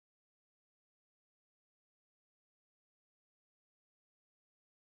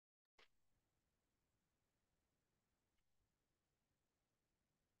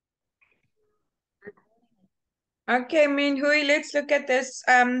Okay, Minhui, let's look at this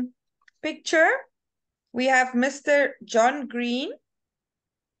picture. We have Mr. John Green,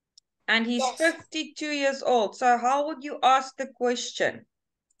 and he's 52 years old. So how would you ask the question?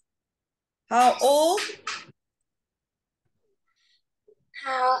 How old?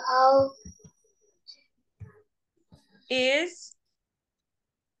 How old Is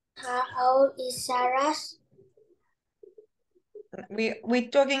Sarah? we're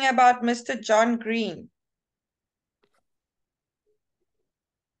talking about Mr. John Green.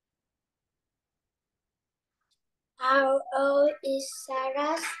 How old is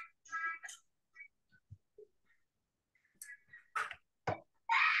Sarah?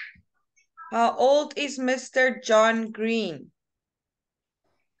 How old is Mr. John Green?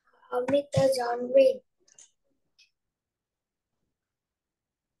 Mr. John Green.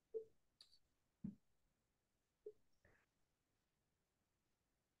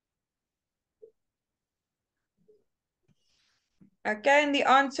 Okay, and the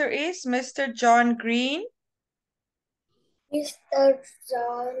answer is Mr. John Green. Mr.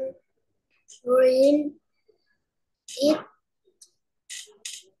 John Green is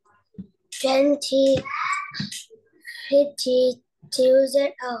 52 years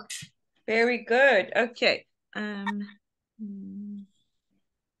old. Very good. Okay.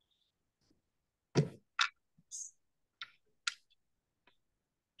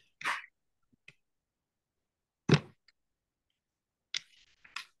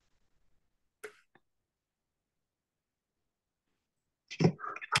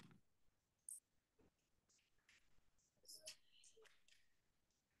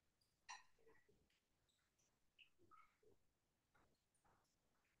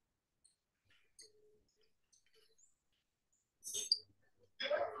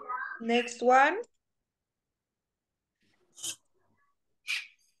 Next one.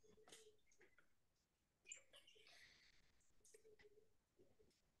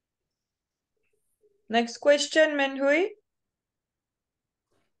 Next question, Minhui.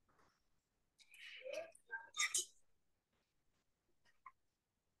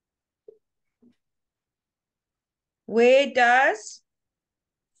 Where does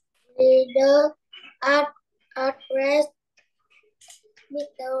The address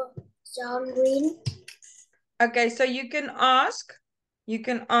Mr. John Green. Okay, so you can ask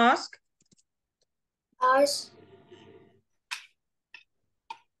Us.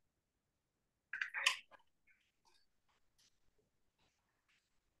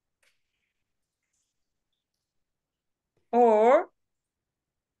 or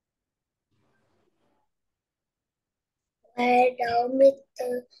Where does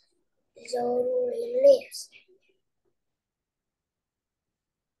Mr. John Green lives?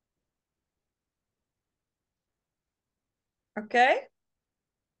 okay.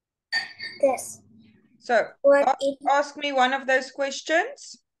 Yes. So ask me one of those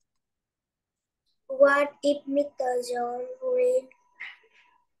questions. What if Mr. John Green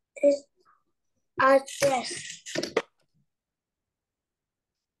is address?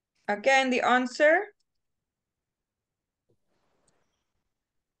 Okay, and the answer?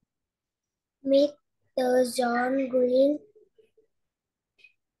 Mr. John Green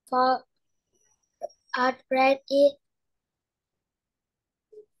for address is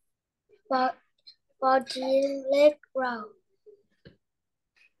 14 Lake Road.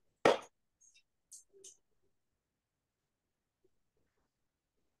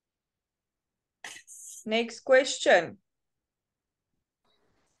 Next question.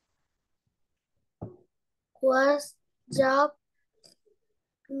 What job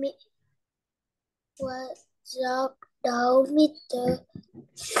does Mr.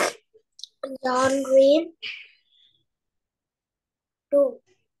 John Green do?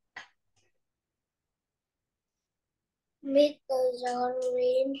 Mr. John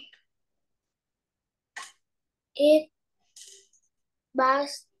Green is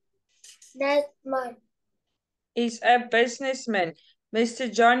businessman. Is a businessman.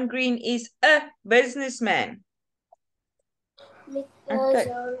 Mr. John Green is a businessman. Mr. Okay.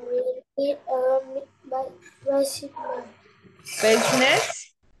 John Green is a businessman.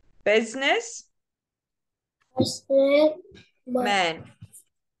 Business. Man.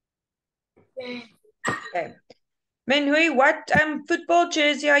 Okay. Minhui, what football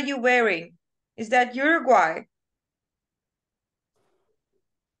jersey are you wearing? Is that Uruguay?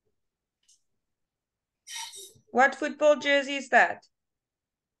 What football jersey is that?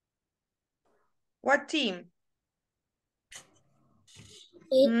 What team?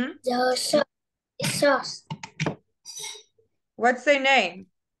 It's the sauce. What's their name?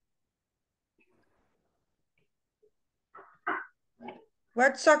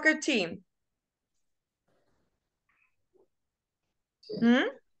 What soccer team?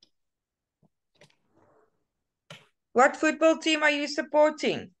 What football team are you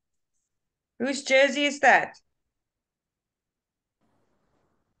supporting? Whose jersey is that?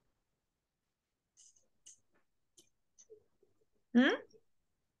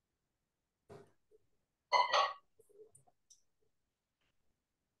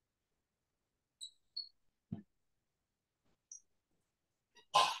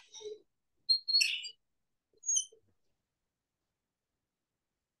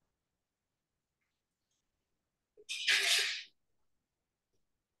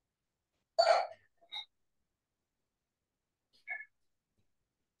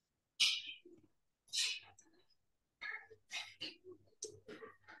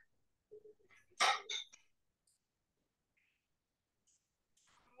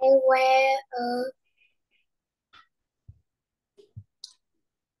 I wear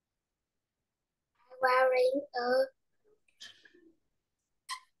wearing a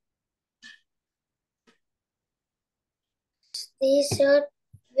t-shirt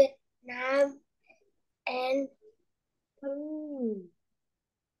Vietnam and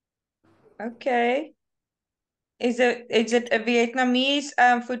Okay. Is it a Vietnamese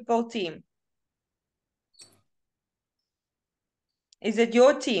football team? Is it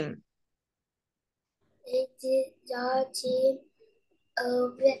your team? it is the team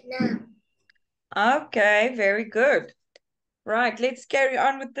of Vietnam. Okay, very good. Right, let's carry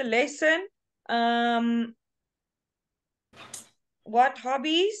on with the lesson. What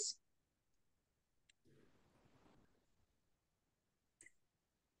hobbies?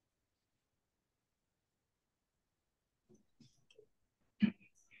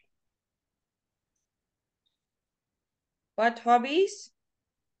 What hobbies?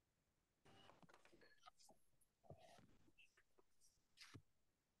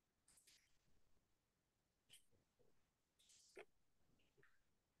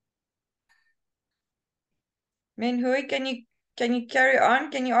 Minh, can you carry on?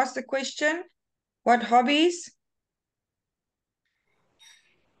 Can you ask the question? What hobbies?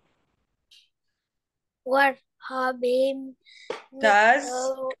 What hobby Does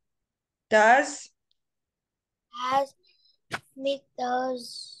has Mr.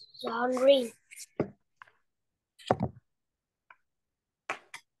 John Green?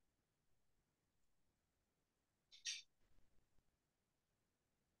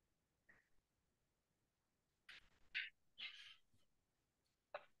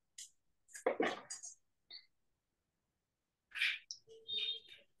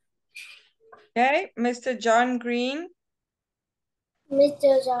 okay, Mr. John Green.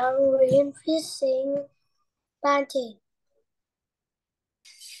 Mr. John Green fishing painting.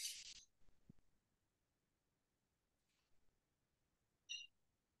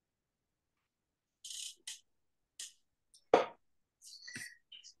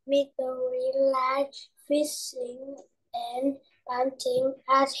 Mr. Green likes fishing and painting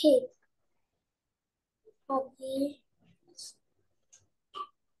as his hobby.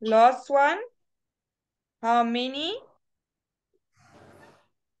 Last one. How many?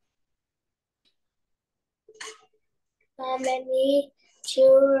 How many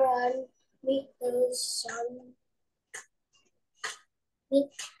children Mr. John?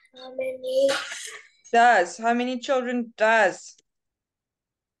 How many? How many children does?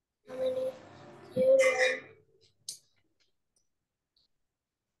 How many children?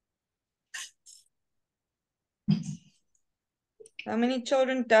 How many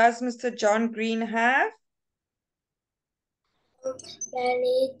children does Mr. John Green have?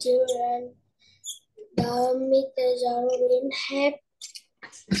 Many children does Mr. John Green have?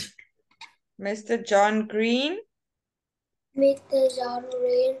 Mr. John Green Mr. John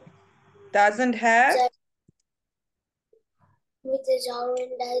Green doesn't have. Mr. John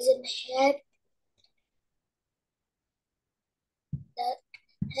Green doesn't have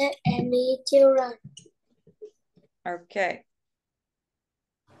any children. Okay.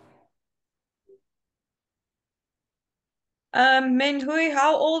 Minh Huy,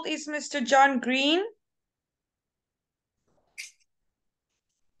 how old is Mr. John Green?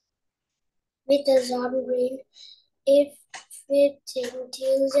 Mr. John Green is 15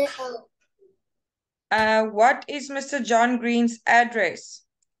 years old. What is Mr. John Green's address?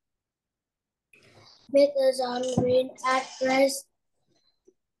 Mr. John Green address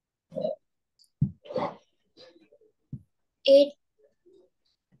it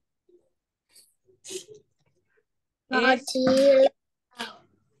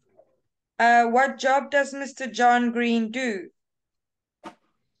What job does Mr. John Green do?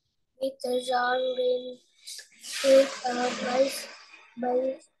 Mr. John Green is a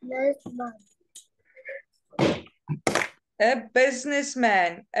businessman. A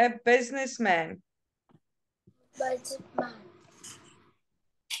businessman. A businessman. Businessman.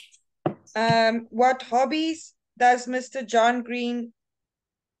 What hobbies does Mr. John Green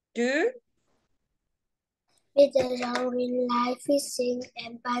do? Mr. John Green likes fishing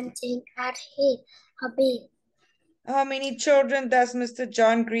and painting at his hobby. How many children does Mr.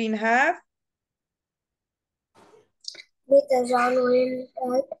 John Green have? Mr. John Green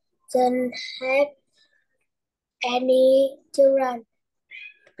doesn't have any children.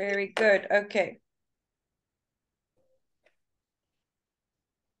 Very good. Okay.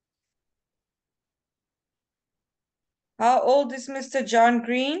 How old is Mr. John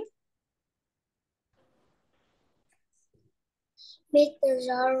Green? Mr.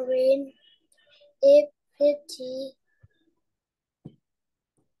 John Green is 50.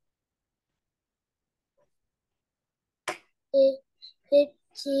 Is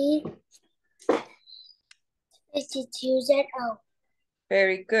 50, 52 years old.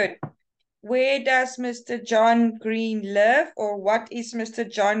 Very good. Where does Mr. John Green live, or what is Mr.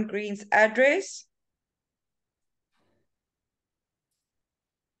 John Green's address?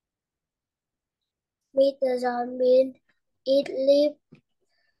 Mr. John Green live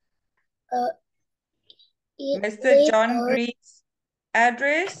Mr. John Green's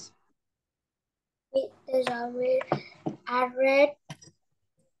address? Mr. John Green address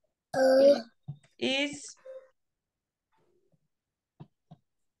Is?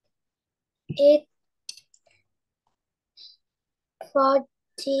 It 40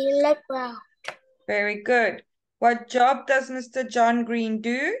 Leclerc. Very good. What job does Mr. John Green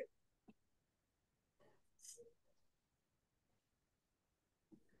do?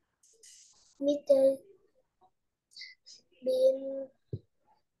 Mr. Bean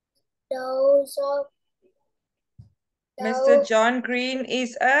does Mr. John Green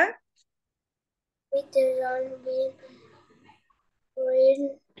is a? Mr. John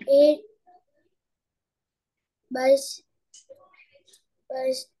Green is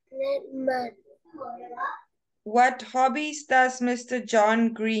businessman. What hobbies does Mr.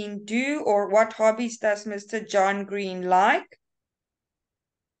 John Green do, or what hobbies does Mr. John Green like?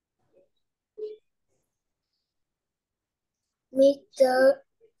 Mr.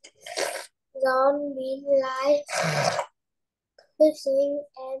 John Green likes fishing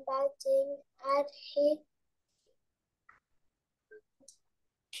and painting at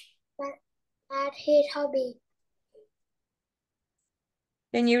his hobby.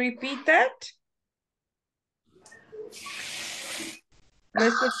 Can you repeat that?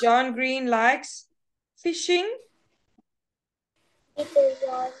 Mr. John Green likes fishing. Mr.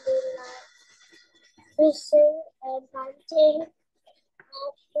 John Green likes fishing and painting at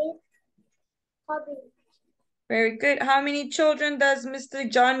his hobby. Very good. How many children does Mr.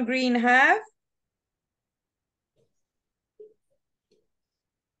 John Green have?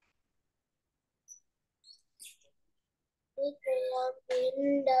 Mr. John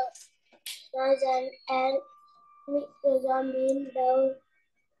Green doesn't and Mr. John Green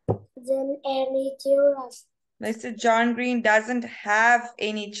doesn't any children. Mr. John Green doesn't have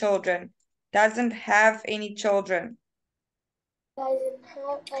any children. Doesn't have any children. Doesn't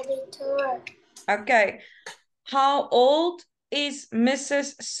have any children. Okay. How old is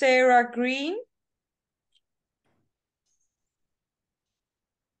Mrs. Sarah Green?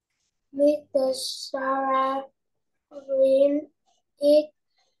 Mr. Sarah Green is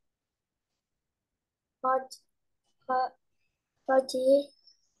 45 years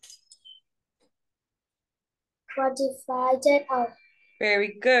old.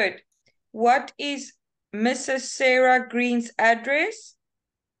 Very good. What is Mrs. Sarah Green's address?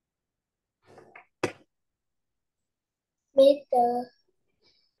 Mr.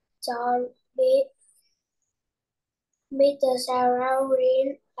 John B. Mr. Sarah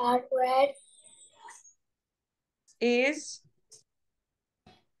Green address Is?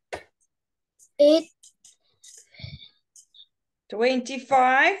 it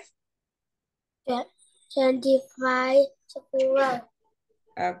 25. 25 Road.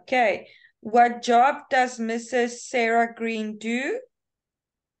 Okay. What job does Mrs. Sarah Green do?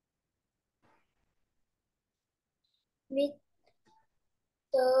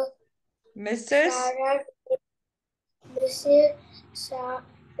 Mrs. Sarah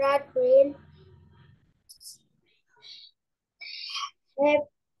Green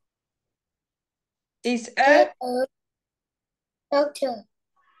Is a a? doctor.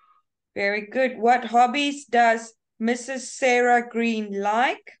 Very good. What hobbies does Mrs. Sarah Green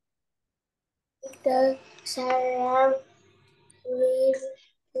like? Mr. Sarah Green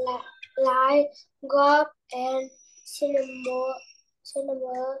like golf and cinema.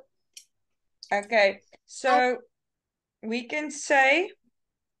 Okay. So we can say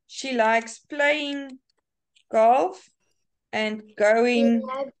she likes playing golf and going.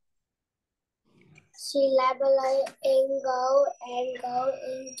 She like and go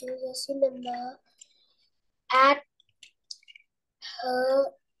into the cinema at her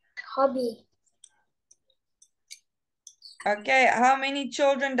hobby. Okay, how many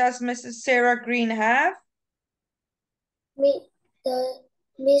children does Mrs. Sarah Green have?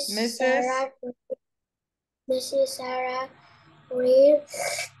 Miss Mrs. Mrs. Sarah Green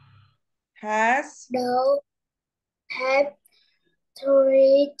has. now have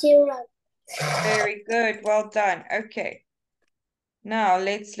 3 children. Very good. Well done. Okay. Now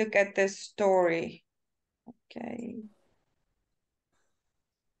let's look at this story. Okay.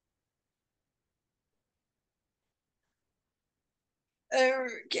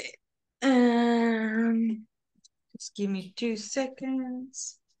 Okay. Just give me 2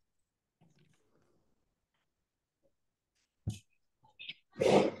 seconds.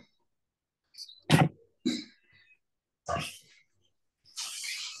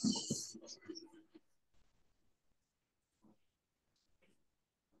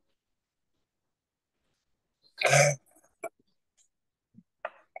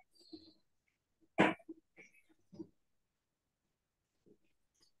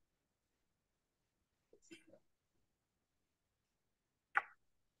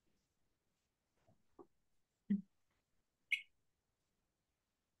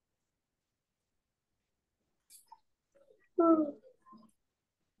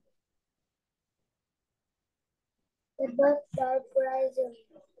 The birthday present.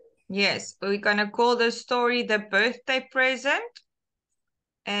 Yes, we're gonna call this story The Birthday Present.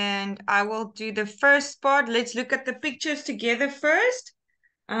 And I will do the first part. Let's look at the pictures together first.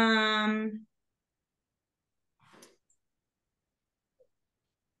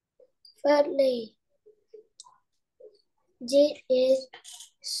 Thirdly, this is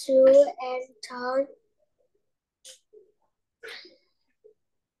Sue and Tom.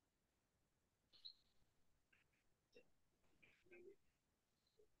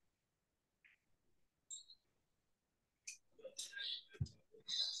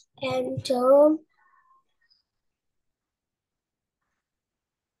 And Tom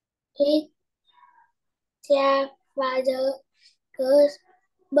is their father's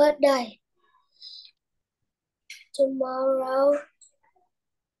birthday. Tomorrow,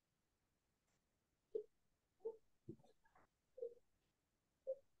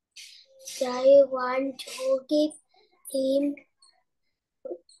 they want to give him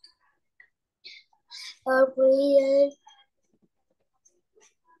a present,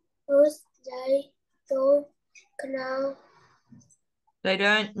 but they don't know They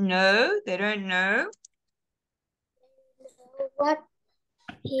don't know. what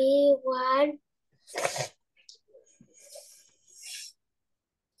he wants.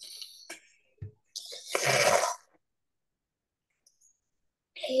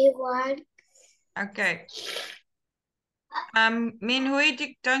 He wants. Okay. Minh,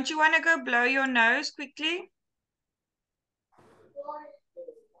 Huy, don't you want to go blow your nose quickly?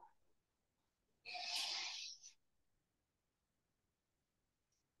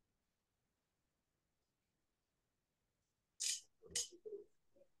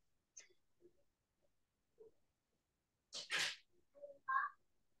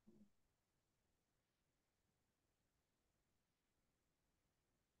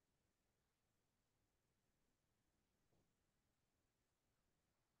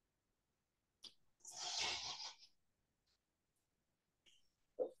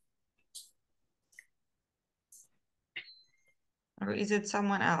 Or is it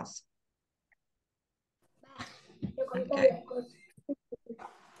someone else? Okay.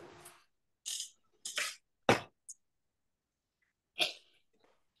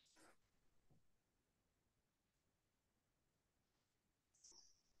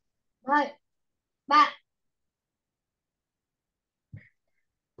 Bye. Bye.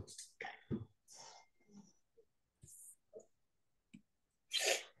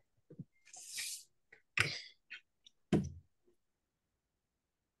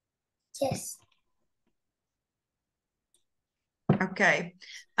 Yes. Okay.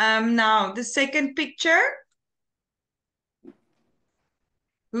 Now the second picture.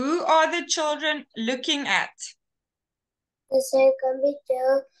 Who are the children looking at? The second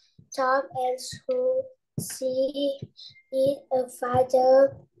picture, Tom and Sue see a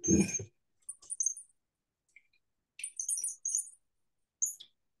father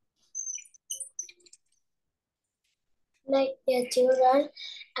like the children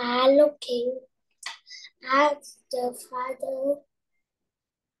are looking at the father.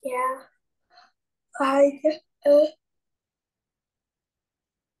 Yeah, father.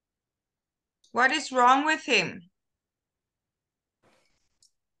 What is wrong with him?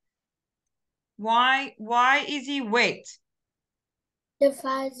 Why is he wet? The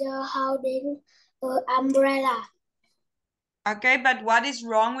father holding an umbrella. Okay, but what is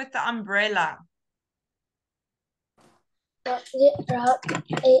wrong with the umbrella? What is wrong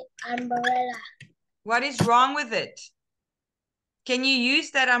with umbrella? What is wrong with it? Can you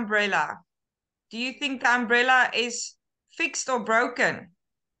use that umbrella? Do you think the umbrella is fixed or broken?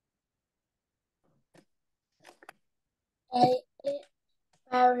 It is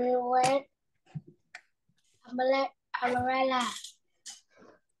very wet. Umbrella.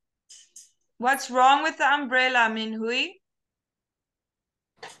 What's wrong with the umbrella, Minhui?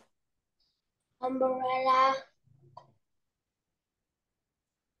 Umbrella.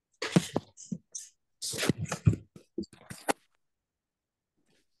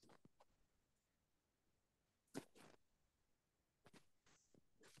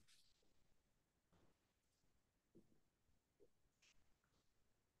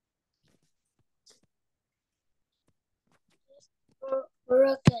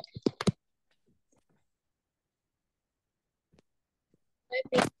 Broken.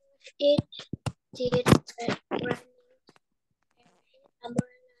 Because it did running umbrella.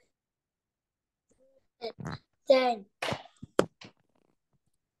 Then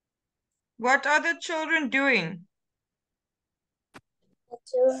What are the children doing? the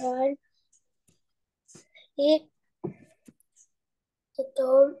children eat the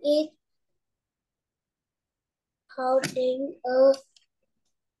dog is holding a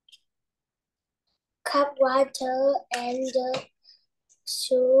cup water and the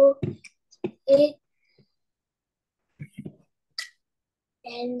shoe it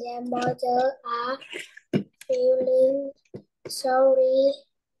and their mother are feeling sorry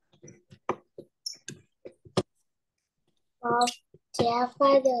for their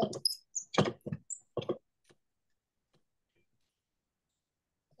father.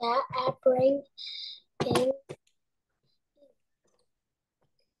 They are bringing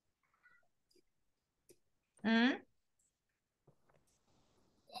Hmm?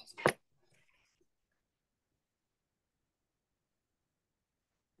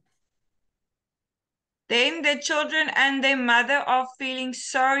 Then the children and their mother are feeling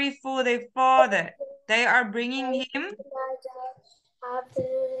sorry for their father. They are bringing him. mother are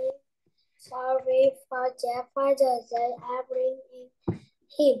feeling sorry for their father. They are bringing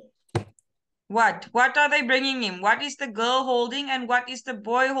him What? What are they bringing him? What is the girl holding and what is the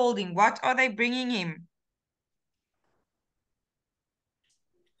boy holding? What are they bringing him?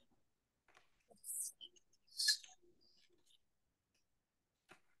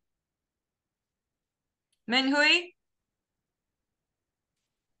 Minhui?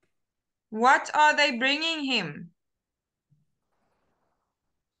 What are they bringing him?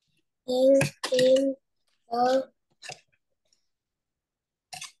 in a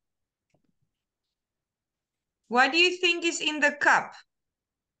What do you think is in the cup?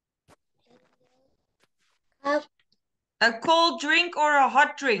 cup. A cold drink or a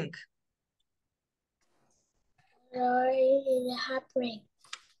hot drink? Lorry in a hot drink.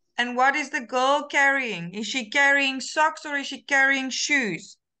 And what is the girl carrying? Is she carrying socks or is she carrying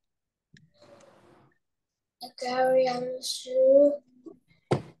shoes? A carrying shoe.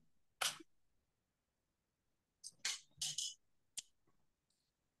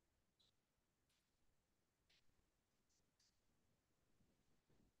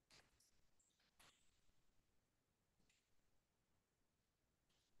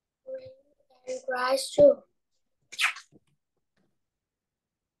 And rice too.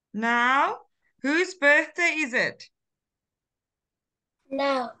 Now, whose birthday is it?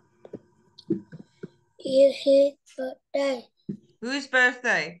 Now, it's his birthday. Whose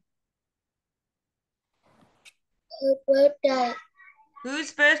birthday? Her birthday.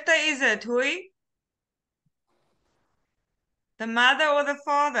 Whose birthday is it, Hui? The mother or the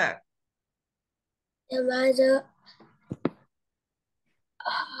father? The mother,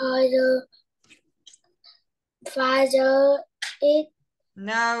 the father, it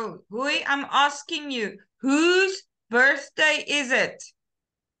No, Hui, I'm asking you, whose birthday is it?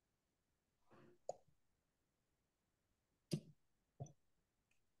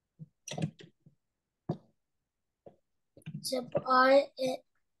 the boy,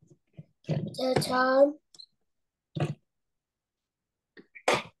 the Tom,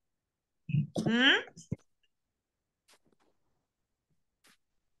 Hmm?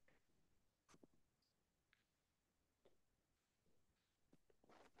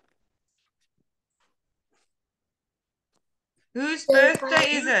 Whose the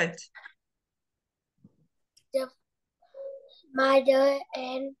birthday is father, it? the mother,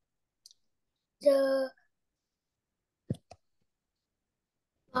 and The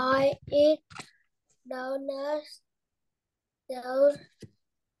boy eat donuts. The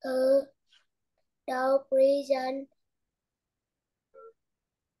present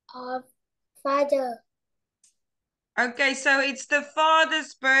of father. Okay, so it's the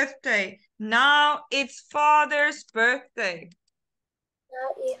father's birthday. Now it's father's birthday. Now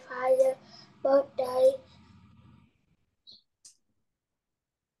it's father's birthday.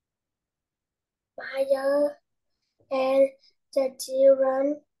 Mother and the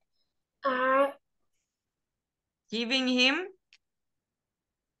children are Giving him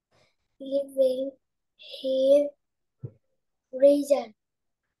giving him presents.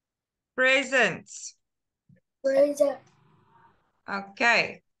 present.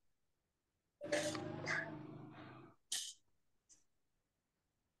 Okay.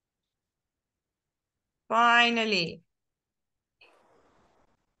 Finally.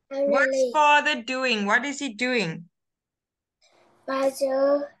 What's father doing? What is he doing?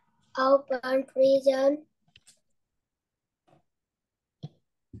 Father open present.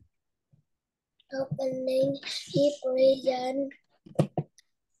 Opening his present.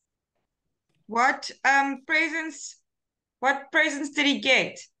 What presents did he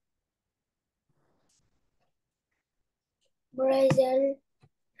get? Present.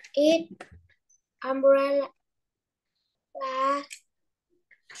 It umbrella.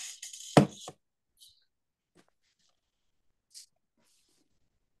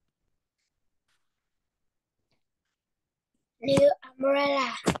 New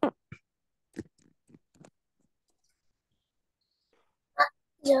umbrella.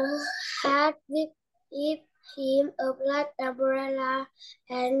 The hat gives him a black umbrella,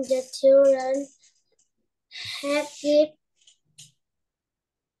 and the children have given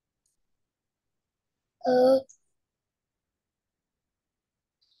a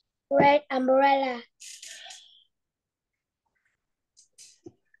red umbrella.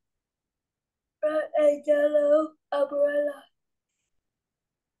 Red and yellow umbrella.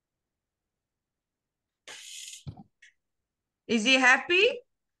 Is he happy?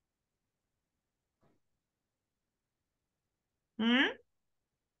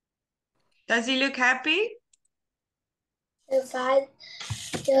 Does he look happy? The father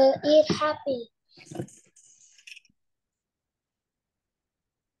is happy.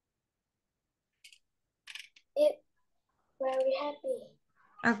 It's very happy.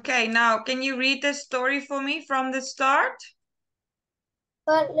 Okay, now can you read the story for me from the start?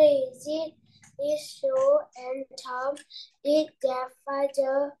 Partly this Sue and Tom is their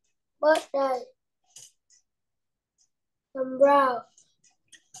father's birthday. Tom Brown.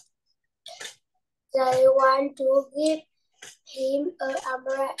 They want to give him an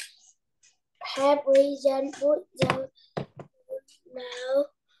umbrella. Have reason put them now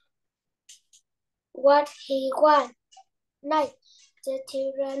what he wants. Next, the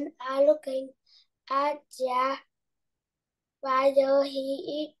children are looking at their father.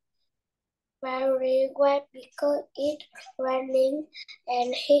 He is very wet because it's raining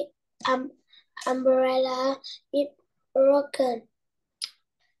and his umbrella is broken.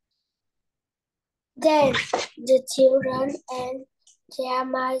 Then the children and their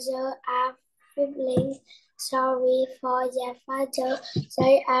mother are feeling sorry for their father.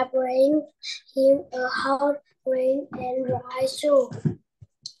 They are bringing him a hot drink and dry shoe.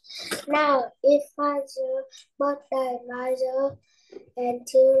 Now it's father's birthday. Mother and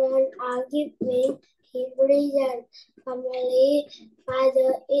children are giving him present. Family,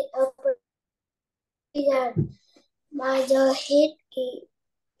 father is a present. Mother hit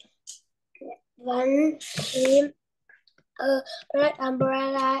one him a red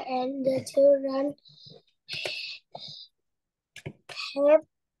umbrella, and the children have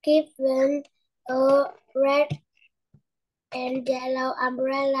given a red and yellow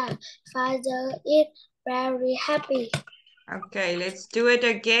umbrella. Father is very happy. Okay, let's do it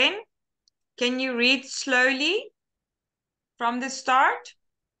again. Can you read slowly from the start?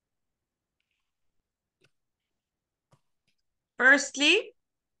 Firstly,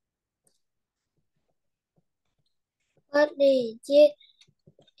 This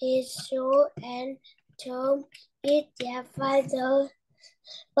is Sue and Tom. It's their father's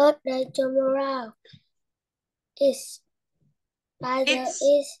birthday tomorrow. It's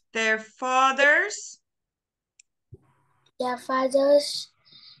their father's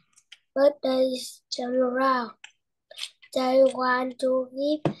birthday tomorrow. They want to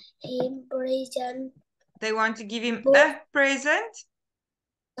give him present. They want to give him a present.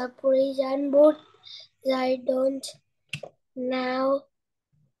 A present, but they don't now.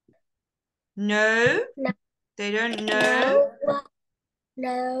 No, they don't know.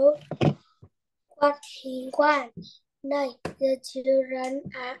 No. what he wants. Nay, the children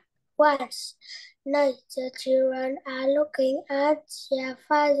are wants. Nay, the children are looking at their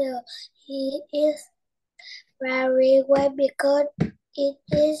father. He is very wet because it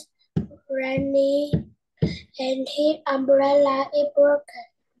is rainy and his umbrella is broken.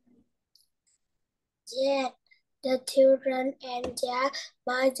 Yet the children and their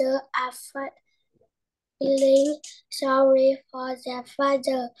mother are feeling sorry for their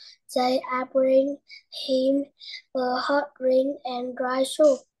father. They are bringing him a hot drink and dry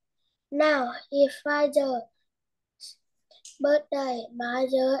soup. Now, if father's birthday,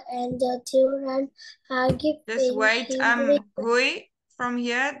 mother and the children are giving Just wait, him Huy, from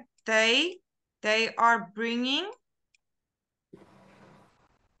here, they are bringing.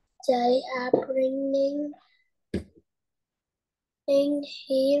 They are bringing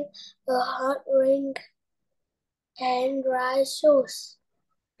him a hot drink and dry shoes.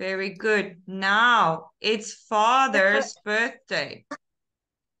 Very good. Now it's father's birthday.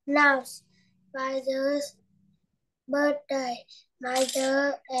 Now, father's birthday,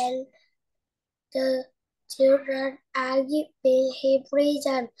 mother and the children are giving him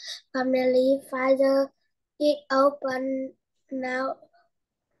presents. Finally, father is opening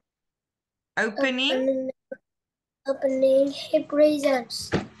his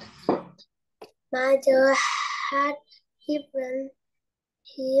presents. Mother had given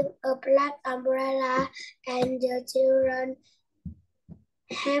him a black umbrella and the children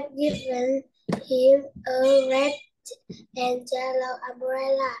have given him a red and yellow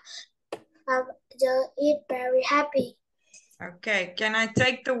umbrella. Father is very happy. Okay, can I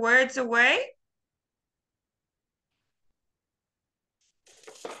take the words away?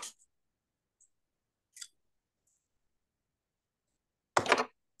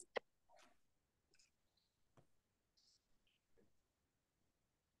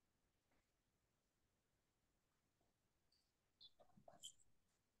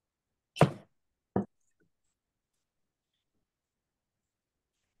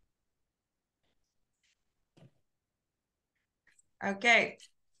 Okay.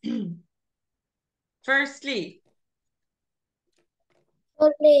 Firstly,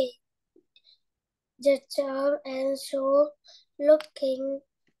 the Tom and Sue looking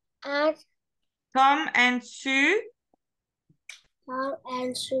at Tom and Sue. Tom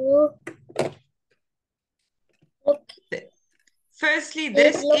and Sue. Firstly,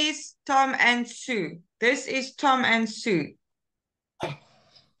 this is Tom and Sue. This is Tom and Sue.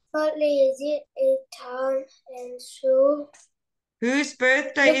 Firstly, this is Tom and Sue. Whose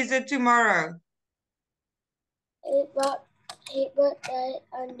birthday is it tomorrow? His birthday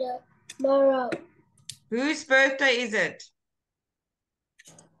on the tomorrow. Whose birthday is it?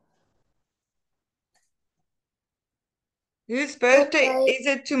 Whose birthday is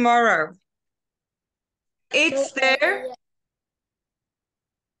it tomorrow? It's there.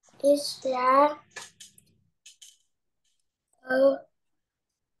 It's there.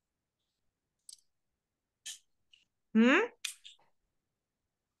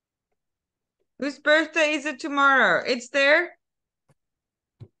 Whose birthday is it tomorrow? It's there.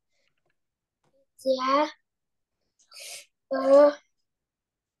 Yeah.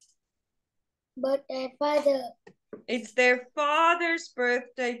 Birthday father. It's their father's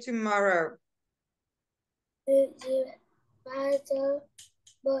birthday tomorrow. It's their father's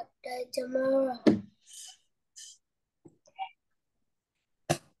birthday tomorrow.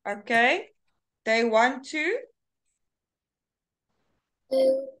 Okay. They want to? They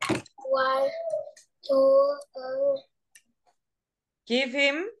want to give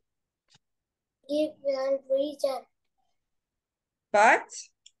him? Give them reason. But?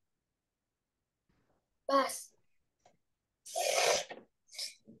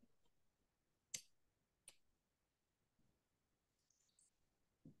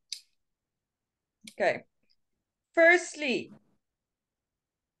 Okay. Firstly,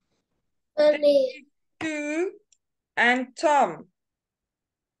 Sue and Tom.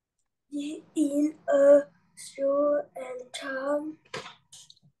 In Sue and Tom.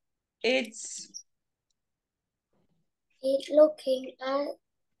 It's looking at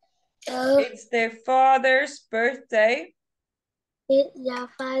it's their father's birthday. It's their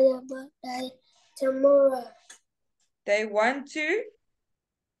father's birthday tomorrow. They want to?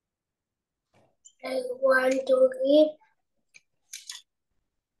 They want to give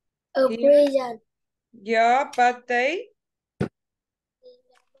a present. Yeah, but they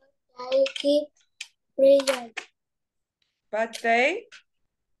give present. But they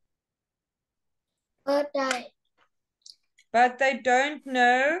don't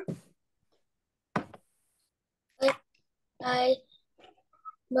know. But I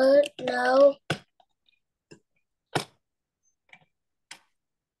but now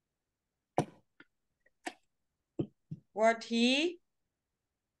what he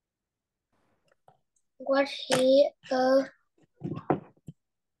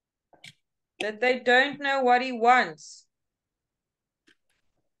that they don't know what he wants.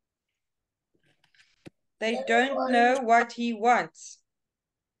 They don't know what he wants.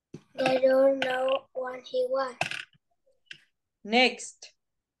 They don't know what he wants. Next.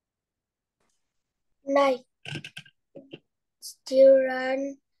 Night.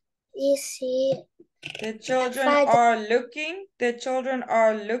 Children is he. The children are looking. The children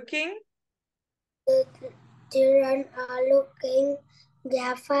are looking. The children are looking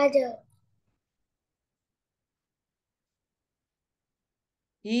their father.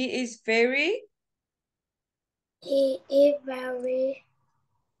 He is very. He is very.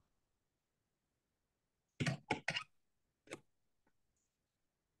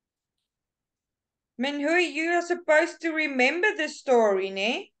 Minh, you are supposed to remember this story,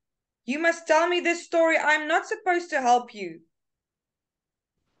 ne? You must tell me this story. I'm not supposed to help you.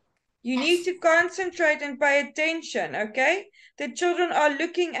 You need to concentrate and pay attention, okay? The children are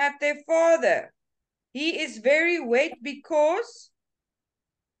looking at their father. He is very wet because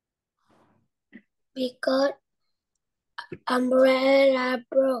Umbrella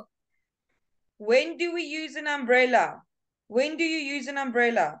broke. When do we use an umbrella? When do you use an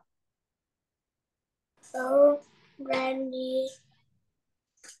umbrella? So Randy.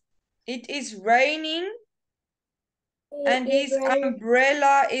 It is raining and his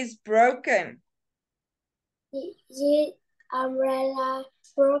umbrella is broken. The umbrella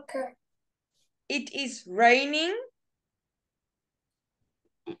broken. It is raining.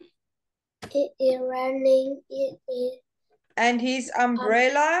 It is raining. It is. And his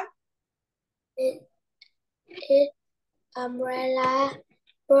umbrella. His umbrella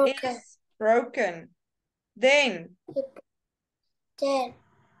broken. Is broken. Then. The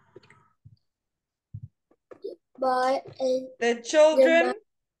boy and the children.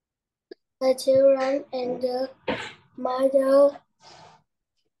 The children and the mother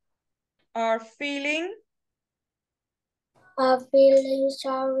are feeling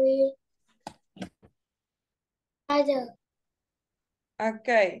sorry. Mother.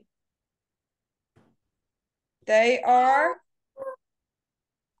 Okay. They are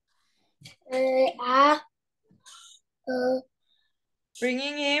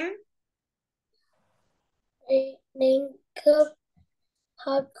bringing him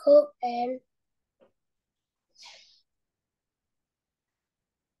hot cup and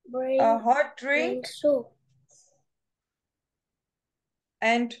bring a hot drink soup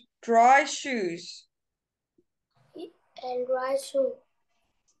and dry shoes. And dry shoes.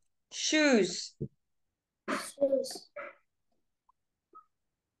 Shoes. Shoes.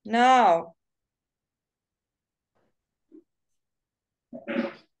 Now.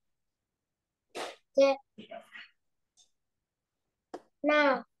 Yeah.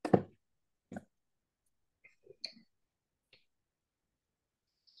 Now.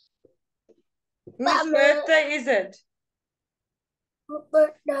 Whose birthday is it?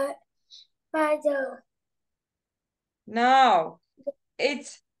 Birthday. Father. Now.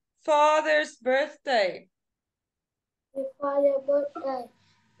 It's father's birthday. The father's birthday.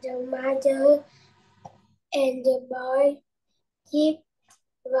 The mother and the boy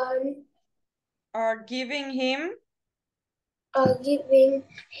are giving him a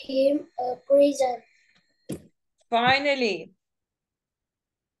present. Finally,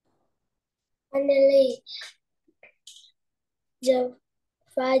 the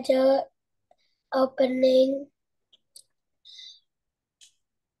father opening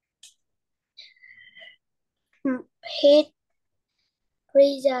his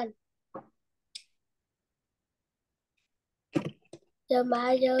present. The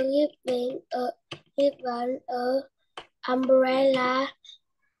mother given a umbrella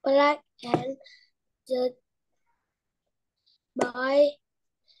black and the boy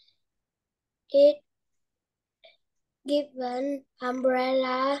is given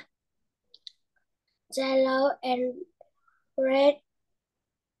umbrella yellow and red.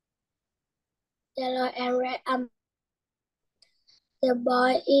 The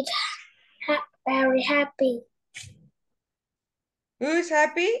boy is very happy. Who's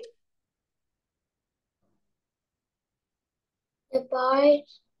happy? The boy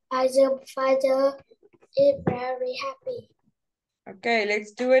as a father is very happy. Okay,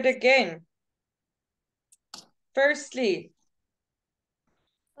 let's do it again. Firstly,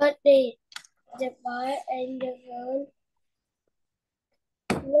 the boy and the girl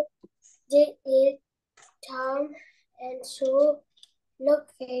did it Tom and Sue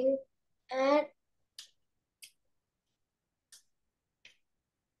looking at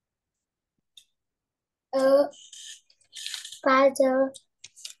a father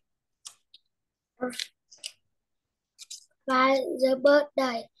the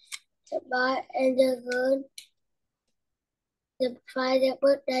birthday. The boy and the girl the father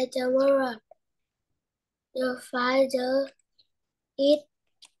birthday tomorrow. The father eat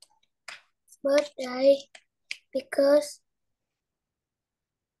birthday because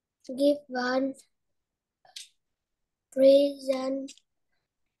give one present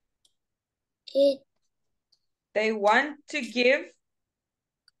it. They want to give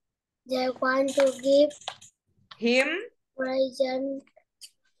him him present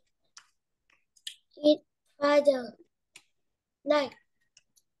it father. Like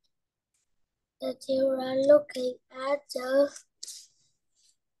the children looking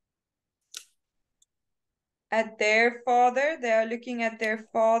at their father. They are looking at their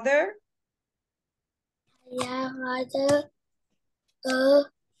father. their father.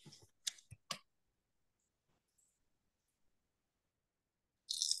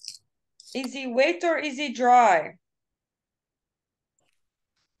 Is he wet or is he dry?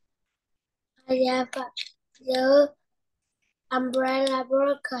 Their father umbrella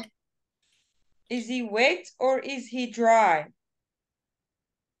broken. Is he wet or is he dry?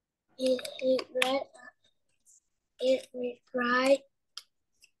 Is he red? Is he dry?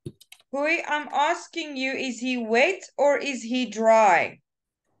 Huy, I'm asking you, is he wet or is he dry?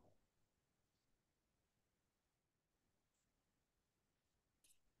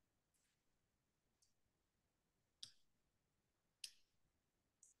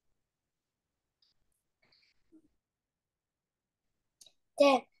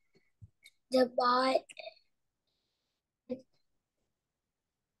 Then the boy,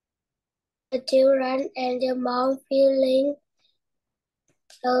 the children and the mom feeling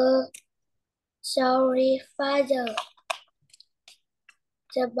sorry father.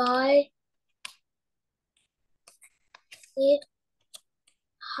 The boy is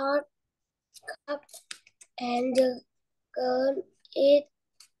hot cup and the girl is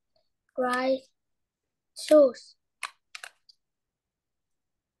dry shoes.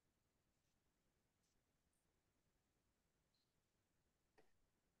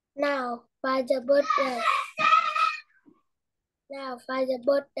 Now father birthday. Now father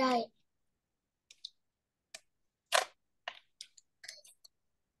birthday.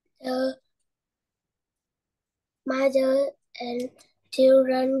 The mother and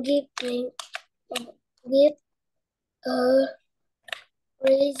children give a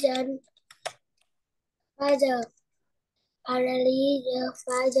present father. Finally, the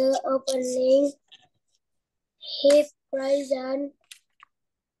father opening his present.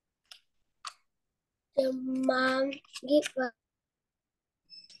 The mom give an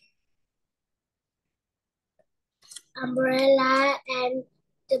umbrella and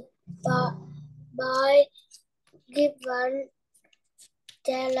the boy give one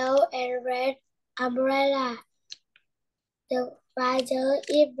yellow and red umbrella. The father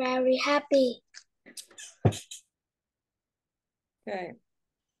is very happy. Okay.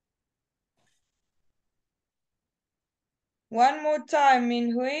 One more time,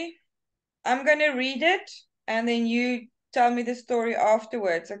 Minh Huy. I'm going to read it and then you tell me the story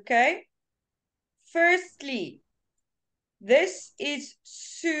afterwards, okay? Firstly, this is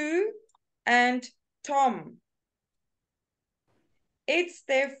Sue and Tom. It's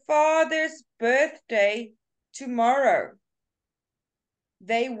their father's birthday tomorrow.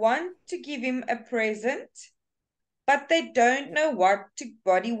 They want to give him a present, but they don't know what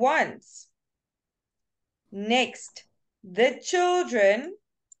he wants. Next, the children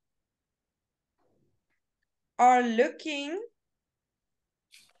are looking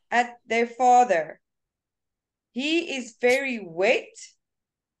at their father. He is very wet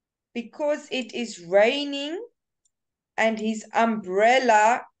because it is raining and his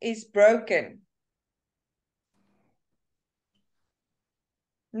umbrella is broken.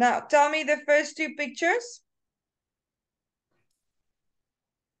 Now, tell me the first two pictures.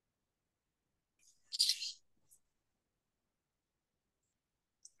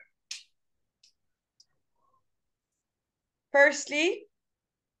 Firstly,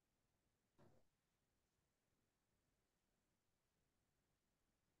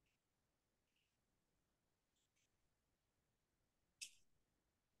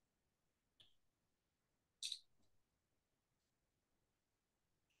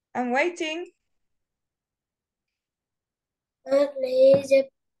 I'm waiting. Thirdly, the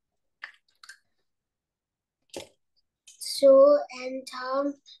Sue and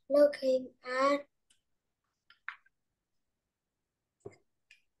Tom looking at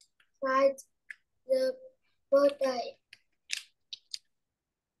the birthday.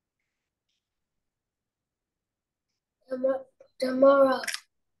 tomorrow.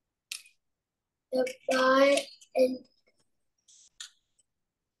 The boy and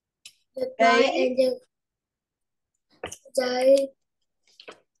the they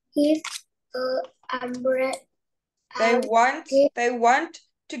give umbrella. They want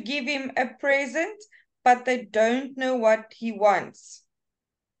to give him a present, but they don't know what he wants.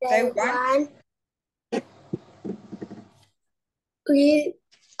 They want give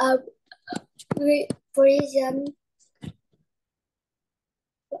a present.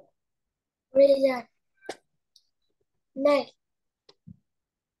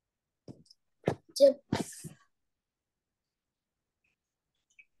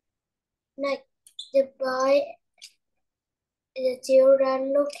 Này, the boy, the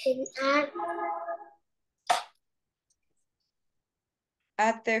children looking at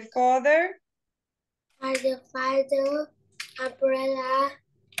their father. At the father umbrella.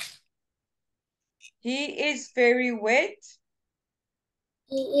 He is very wet.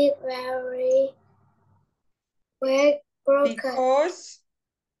 He is very wet, broken. Because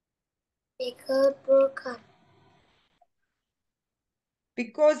broken.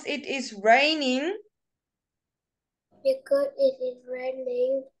 Because it is raining. Because it is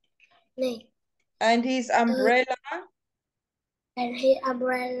raining. And his umbrella. And his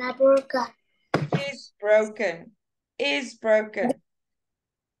umbrella broken. Is broken. Is broken.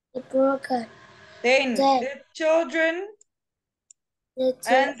 It's broken. Then the children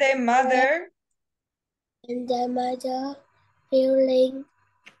and their mother. And their mother feeling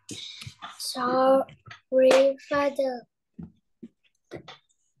sorry, father.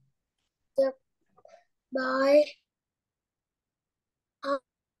 The boy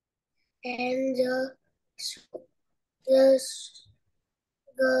and the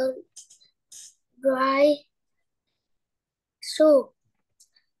dry soup.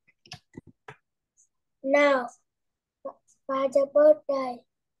 Now, father birthday.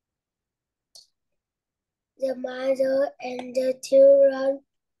 The mother and the children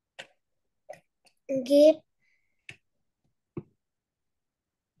give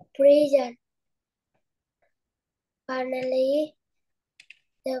present. Finally,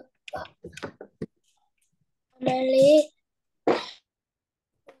 the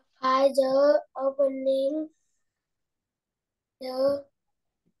father opening the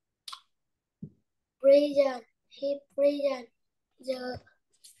present. He present the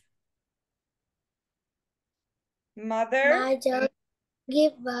mother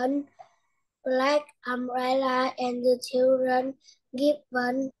given black umbrella and the children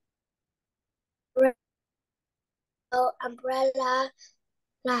given red umbrella.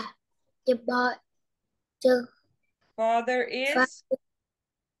 The boy, the father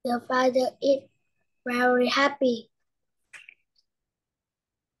is very happy.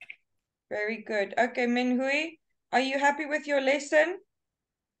 Very good. Okay, Minh, are you happy with your lesson?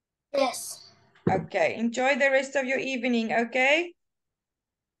 Yes. Okay, enjoy the rest of your evening, okay?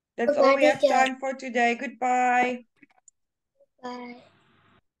 That's all we have time for today. Goodbye. Bye.